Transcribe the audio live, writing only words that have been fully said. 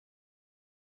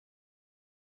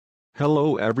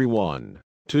Hello everyone.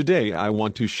 Today I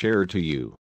want to share to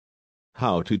you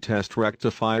how to test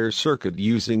rectifier circuit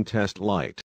using test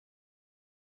light.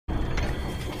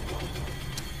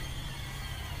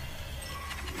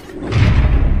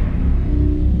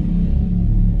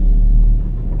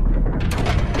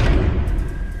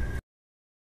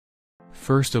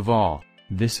 First of all,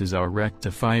 this is our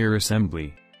rectifier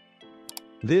assembly.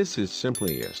 This is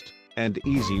simplest and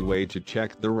easy way to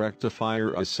check the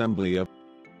rectifier assembly of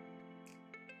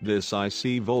this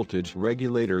IC voltage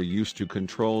regulator used to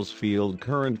controls field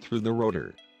current through the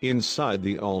rotor inside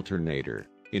the alternator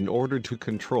in order to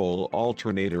control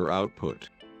alternator output.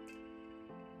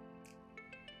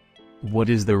 What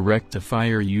is the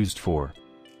rectifier used for?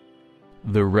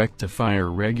 The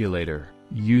rectifier regulator,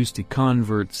 used to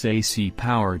convert AC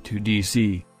power to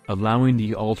DC, allowing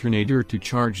the alternator to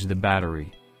charge the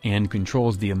battery, and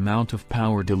controls the amount of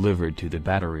power delivered to the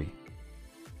battery.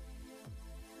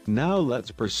 Now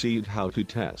let's proceed how to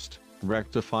test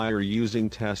rectifier using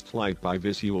test light by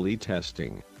visually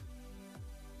testing.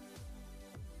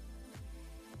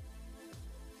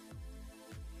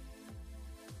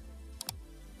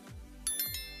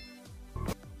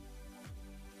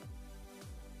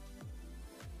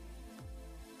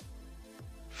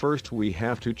 First we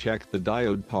have to check the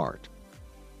diode part.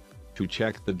 To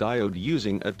check the diode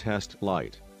using a test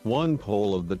light, one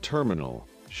pole of the terminal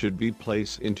should be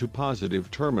placed into positive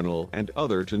terminal and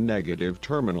other to negative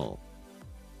terminal.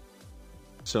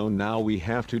 So now we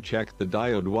have to check the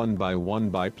diode one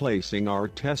by placing our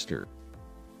tester.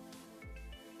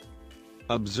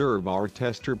 Observe our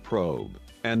tester probe,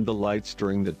 and the lights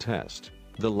during the test.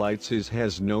 The lights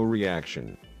has no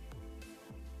reaction.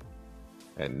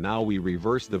 And now we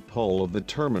reverse the pole of the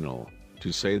terminal,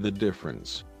 to say the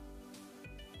difference.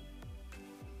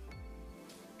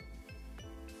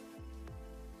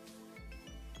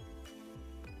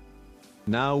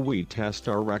 Now we test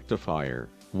our rectifier.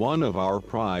 One of our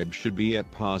probes should be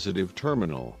at positive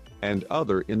terminal, and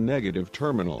other in negative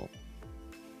terminal.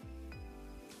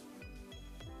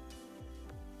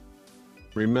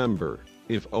 Remember,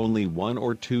 if only one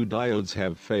or two diodes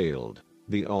have failed,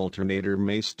 the alternator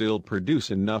may still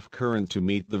produce enough current to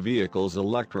meet the vehicle's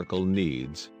electrical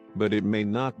needs, but it may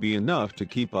not be enough to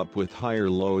keep up with higher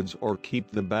loads or keep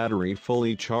the battery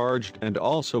fully charged and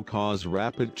also cause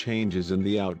rapid changes in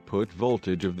the output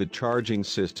voltage of the charging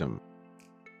system.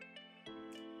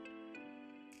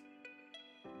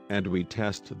 And we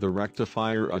test the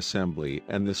rectifier assembly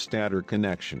and the stator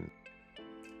connection.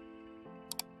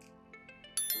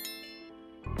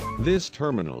 These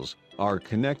terminals are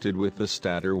connected with the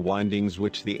stator windings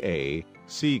which the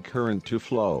AC current to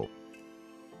flow.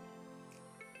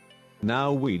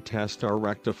 Now we test our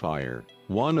rectifier.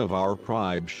 One of our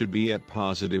probes should be at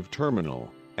positive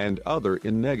terminal, and other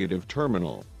in negative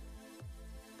terminal.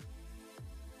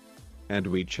 And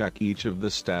we check each of the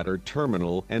stator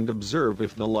terminal and observe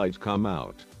if the light come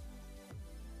out.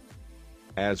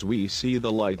 As we see,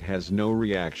 the light has no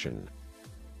reaction.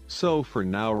 So for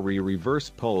now we reverse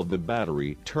pole the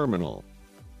battery terminal.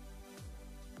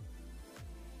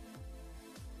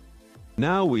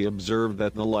 Now we observe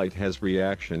that the light has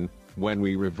reaction. When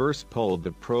we reverse pole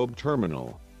the probe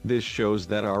terminal, this shows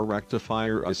that our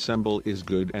rectifier assemble is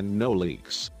good and no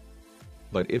leaks.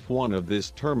 But if one of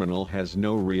this terminal has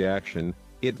no reaction,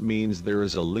 it means there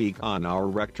is a leak on our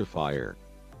rectifier.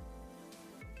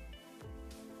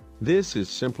 This is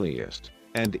simplest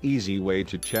and easy way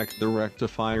to check the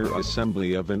rectifier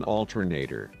assembly of an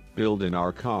alternator built in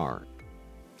our car.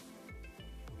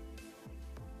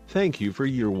 Thank you for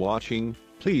your watching.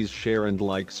 Please share and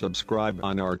subscribe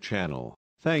on our channel.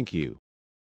 Thank you.